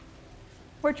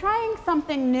We're trying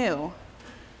something new.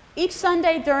 Each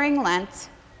Sunday during Lent,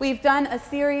 we've done a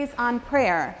series on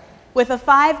prayer with a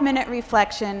 5-minute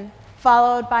reflection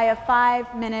followed by a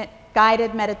 5-minute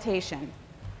guided meditation.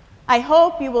 I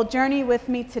hope you will journey with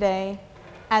me today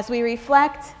as we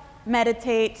reflect,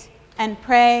 meditate, and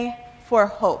pray for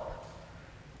hope.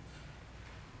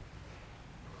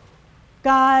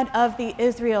 God of the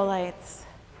Israelites,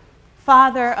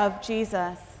 Father of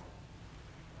Jesus,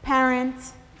 parent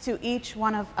to each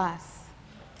one of us,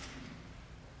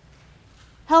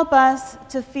 help us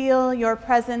to feel your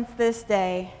presence this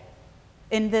day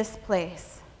in this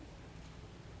place.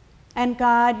 And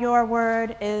God, your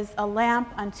word is a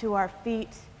lamp unto our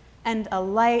feet and a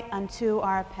light unto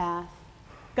our path.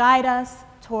 Guide us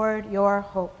toward your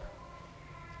hope.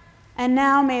 And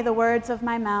now may the words of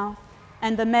my mouth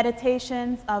and the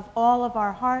meditations of all of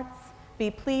our hearts be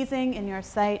pleasing in your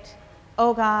sight,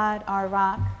 O God, our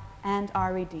rock and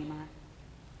our Redeemer.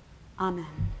 Amen.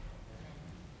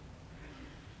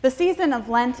 The season of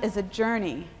Lent is a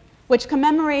journey which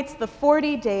commemorates the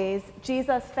 40 days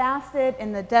Jesus fasted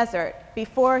in the desert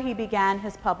before he began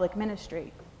his public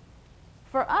ministry.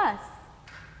 For us,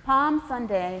 Palm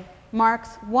Sunday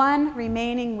marks one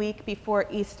remaining week before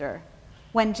Easter,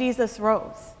 when Jesus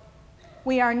rose.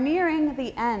 We are nearing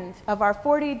the end of our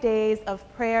 40 days of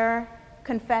prayer,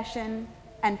 confession,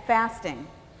 and fasting.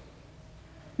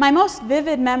 My most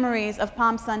vivid memories of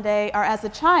Palm Sunday are as a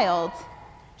child,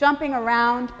 jumping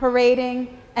around,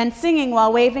 parading, and singing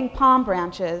while waving palm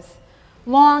branches.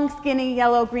 Long, skinny,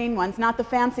 yellow-green ones, not the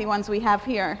fancy ones we have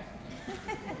here.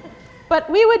 But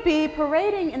we would be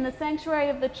parading in the sanctuary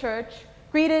of the church,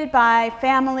 greeted by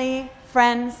family,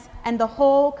 friends, and the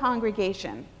whole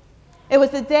congregation. It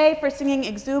was a day for singing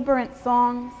exuberant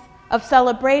songs of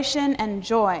celebration and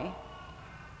joy.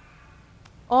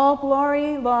 All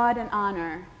glory, laud, and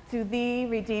honor to thee,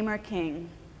 Redeemer King,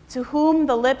 to whom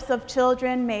the lips of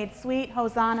children made sweet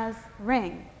hosannas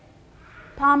ring.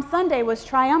 Palm Sunday was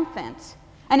triumphant,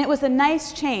 and it was a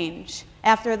nice change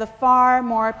after the far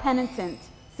more penitent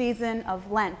season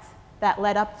of Lent that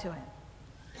led up to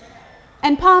it.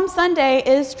 And Palm Sunday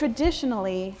is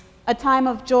traditionally a time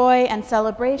of joy and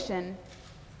celebration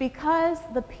because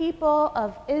the people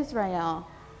of Israel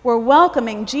were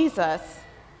welcoming Jesus,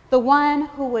 the one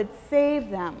who would save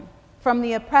them from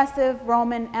the oppressive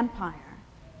Roman Empire.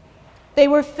 They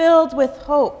were filled with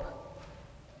hope,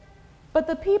 but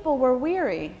the people were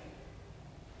weary,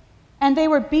 and they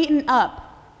were beaten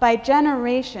up by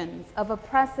generations of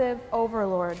oppressive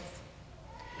overlords.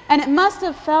 And it must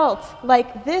have felt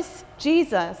like this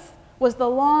Jesus was the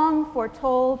long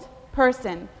foretold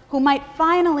person who might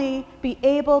finally be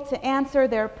able to answer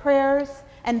their prayers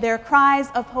and their cries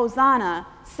of Hosanna,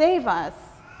 save us.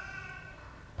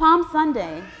 Palm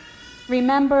Sunday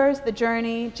remembers the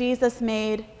journey Jesus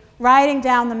made riding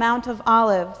down the Mount of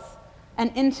Olives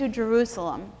and into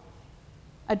Jerusalem,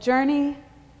 a journey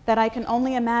that I can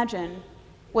only imagine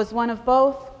was one of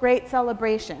both great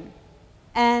celebration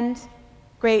and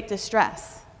great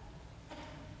distress.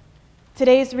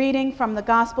 Today's reading from the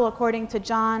Gospel according to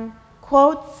John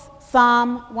quotes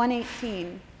Psalm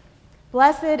 118.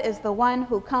 Blessed is the one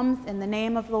who comes in the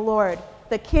name of the Lord,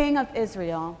 the King of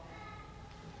Israel.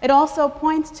 It also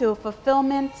points to a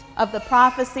fulfillment of the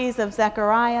prophecies of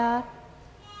Zechariah,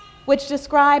 which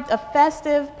described a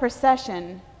festive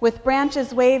procession with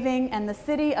branches waving and the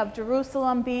city of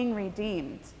Jerusalem being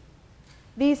redeemed.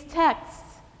 These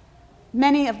texts,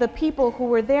 many of the people who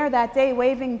were there that day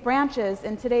waving branches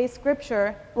in today's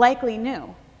scripture likely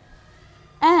knew,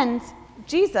 and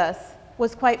Jesus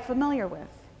was quite familiar with.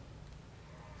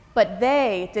 But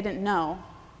they didn't know,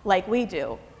 like we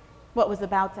do, what was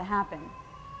about to happen.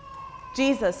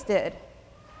 Jesus did.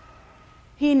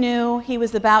 He knew he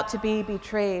was about to be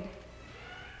betrayed.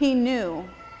 He knew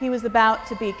he was about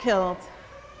to be killed.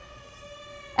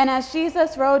 And as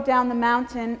Jesus rode down the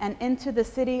mountain and into the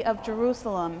city of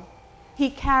Jerusalem, he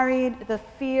carried the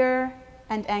fear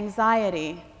and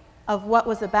anxiety of what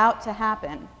was about to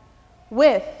happen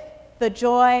with the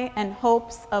joy and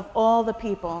hopes of all the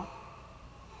people.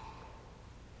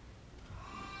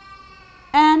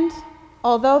 And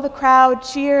although the crowd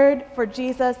cheered for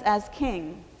Jesus as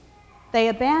king, they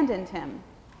abandoned him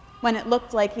when it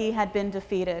looked like he had been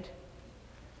defeated.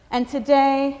 And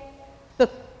today,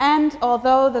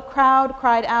 although the crowd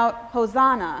cried out,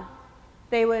 Hosanna,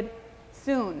 they would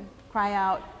soon cry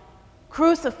out,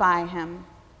 crucify him.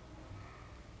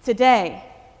 Today,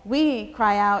 we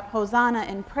cry out, Hosanna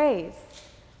in praise,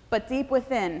 but deep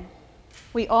within,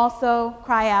 we also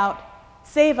cry out,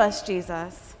 save us,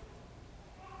 Jesus.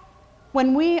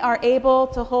 When we are able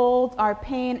to hold our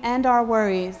pain and our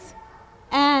worries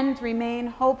and remain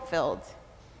hope-filled.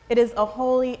 It is a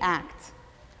holy act,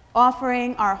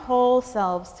 offering our whole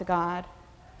selves to God.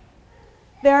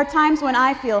 There are times when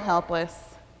I feel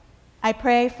helpless. I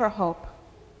pray for hope.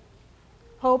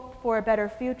 Hope for a better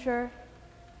future,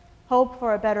 hope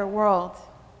for a better world.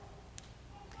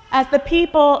 As the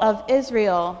people of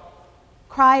Israel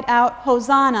cried out,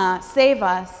 "Hosanna, save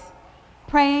us,"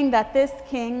 praying that this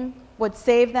king would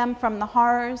save them from the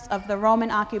horrors of the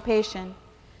Roman occupation,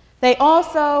 they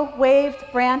also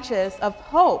waved branches of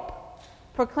hope,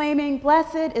 proclaiming,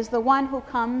 "Blessed is the one who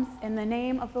comes in the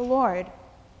name of the Lord."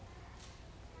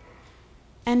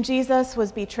 And Jesus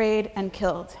was betrayed and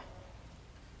killed,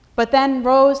 but then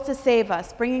rose to save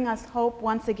us, bringing us hope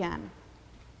once again.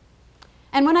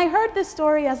 And when I heard this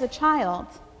story as a child,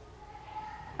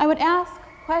 I would ask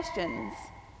questions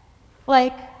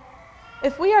like,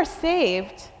 if we are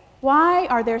saved, why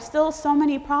are there still so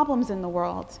many problems in the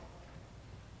world?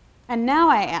 And now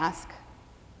I ask,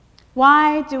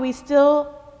 why do we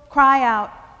still cry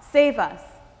out, "Save us,"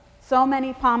 so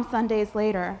many Palm Sundays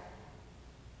later?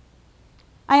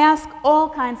 I ask all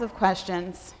kinds of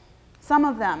questions. Some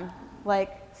of them,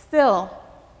 like, still,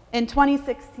 in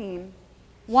 2016,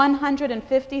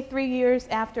 153 years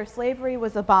after slavery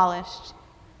was abolished,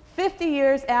 50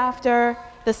 years after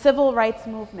the civil rights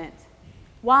movement,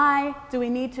 why do we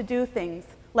need to do things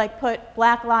like put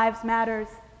Black Lives Matter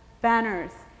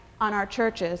banners on our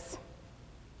churches?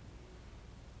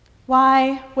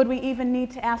 Why would we even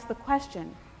need to ask the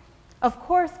question? Of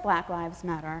course Black Lives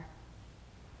Matter.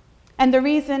 And the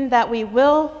reason that we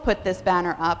will put this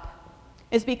banner up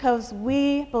is because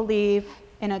we believe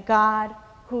in a God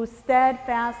whose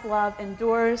steadfast love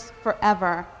endures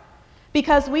forever.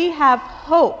 Because we have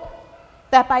hope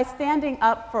that by standing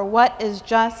up for what is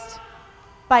just,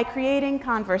 by creating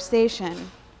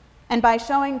conversation, and by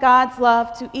showing God's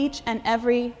love to each and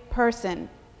every person,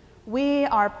 we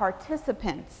are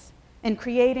participants in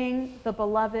creating the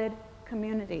beloved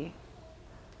community.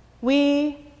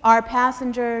 We are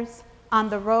passengers on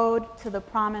the road to the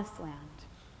promised land.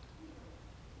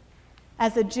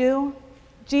 As a Jew,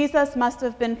 Jesus must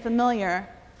have been familiar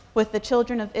with the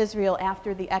children of Israel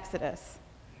after the Exodus,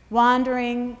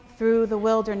 wandering through the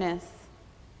wilderness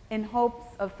in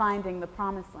hopes of finding the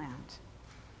promised land.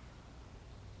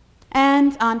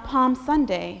 And on Palm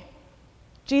Sunday,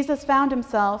 Jesus found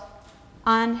himself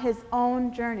on his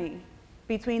own journey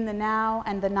between the now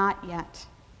and the not yet,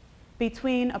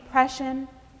 between oppression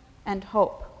and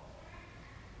hope.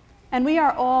 And we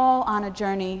are all on a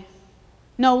journey,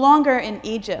 no longer in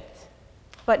Egypt,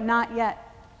 but not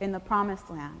yet in the promised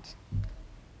land.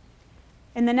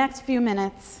 In the next few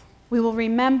minutes, we will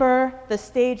remember the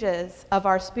stages of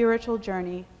our spiritual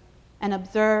journey and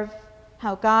observe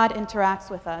how God interacts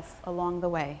with us along the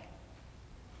way.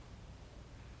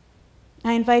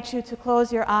 I invite you to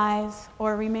close your eyes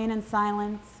or remain in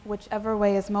silence, whichever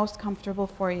way is most comfortable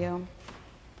for you.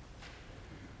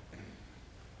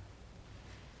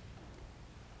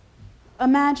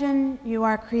 Imagine you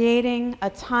are creating a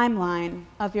timeline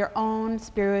of your own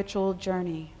spiritual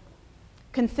journey,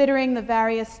 considering the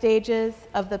various stages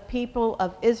of the people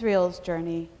of Israel's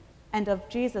journey and of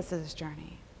Jesus'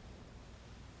 journey.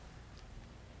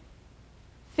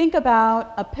 Think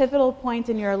about a pivotal point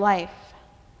in your life,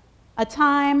 a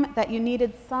time that you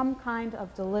needed some kind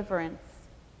of deliverance,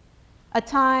 a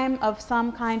time of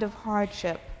some kind of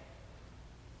hardship,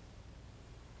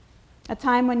 a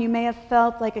time when you may have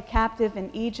felt like a captive in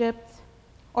Egypt,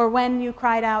 or when you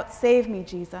cried out, "Save me,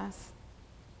 Jesus."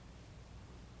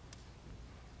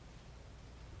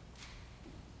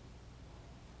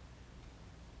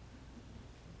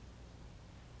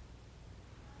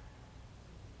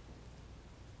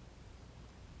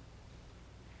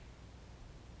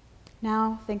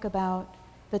 Now think about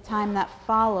the time that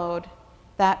followed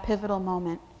that pivotal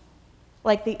moment,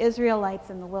 like the Israelites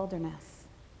in the wilderness,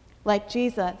 like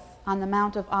Jesus on the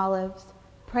Mount of Olives,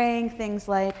 praying things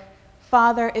like,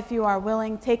 "Father, if you are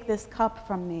willing, take this cup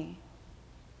from me."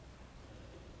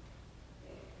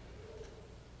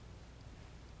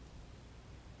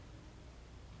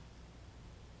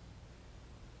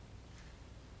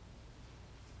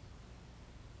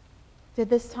 Did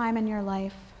this time in your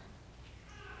life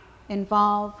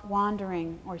involve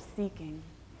wandering or seeking?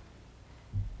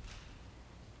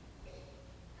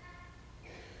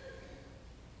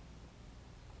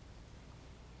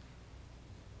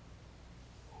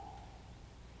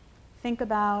 Think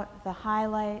about the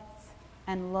highlights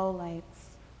and lowlights.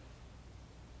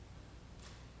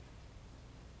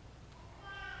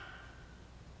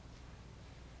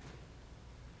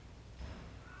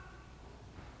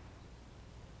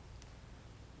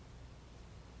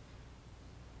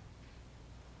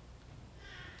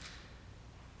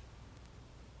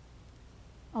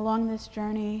 Along this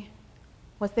journey,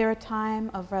 was there a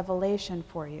time of revelation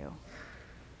for you?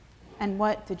 And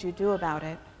what did you do about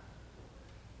it?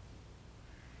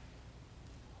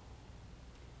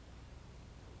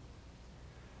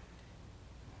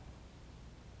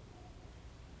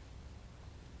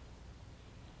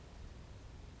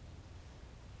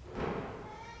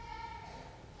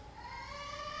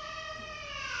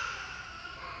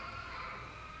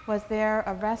 Was there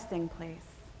a resting place?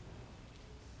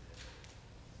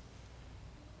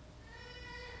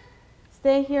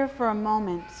 Stay here for a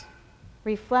moment,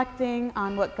 reflecting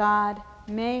on what God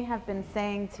may have been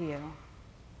saying to you.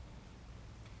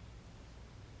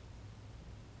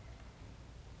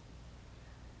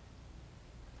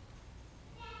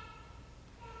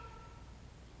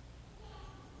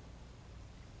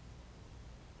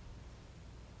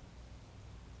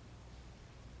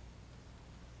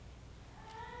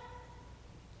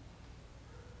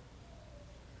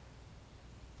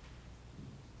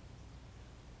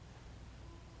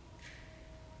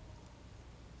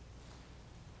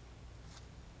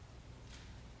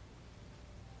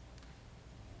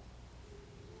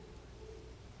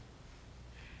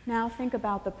 Now think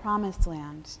about the promised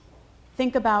land.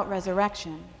 Think about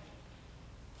resurrection.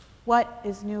 What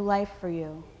is new life for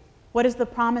you? What is the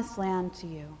promised land to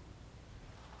you?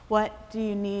 What do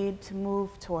you need to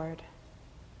move toward?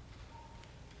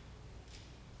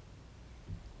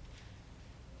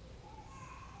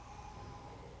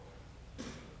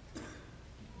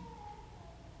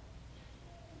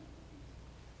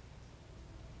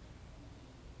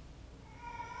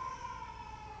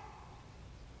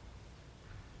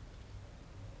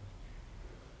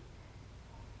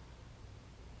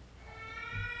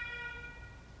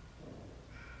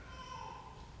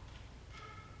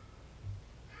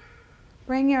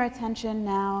 Bring your attention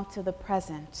now to the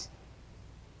present.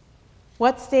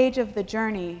 What stage of the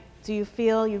journey do you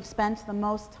feel you've spent the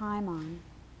most time on?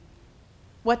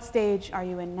 What stage are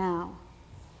you in now?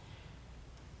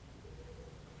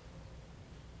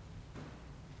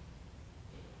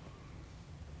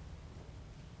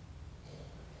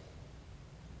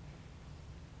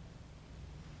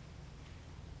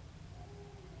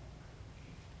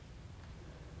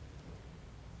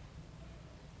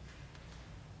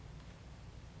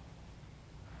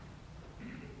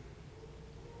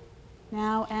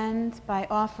 Now end by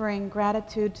offering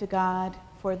gratitude to God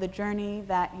for the journey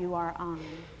that you are on.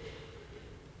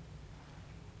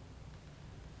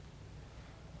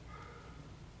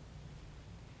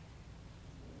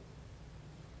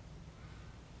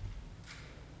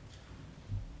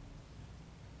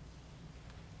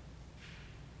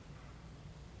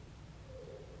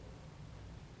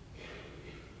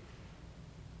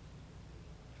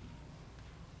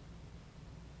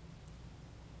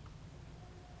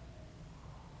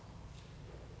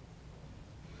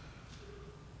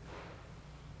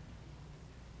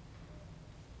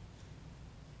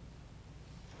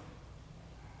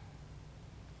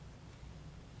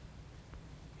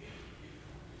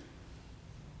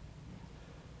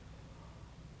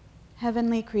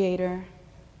 Heavenly Creator,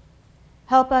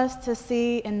 help us to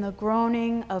see in the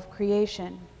groaning of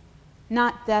creation,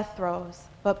 not death throes,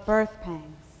 but birth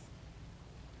pangs.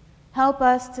 Help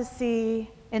us to see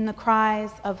in the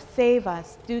cries of save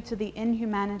us due to the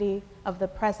inhumanity of the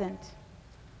present,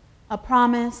 a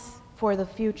promise for the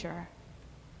future.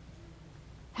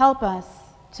 Help us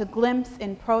to glimpse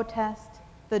in protest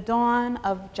the dawn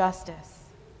of justice,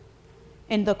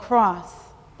 in the cross,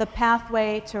 the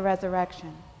pathway to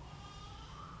resurrection,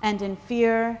 and in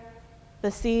fear, the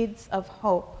seeds of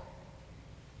hope.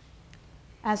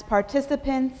 As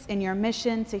participants in your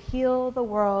mission to heal the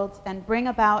world and bring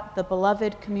about the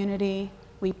beloved community,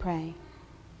 we pray.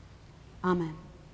 Amen.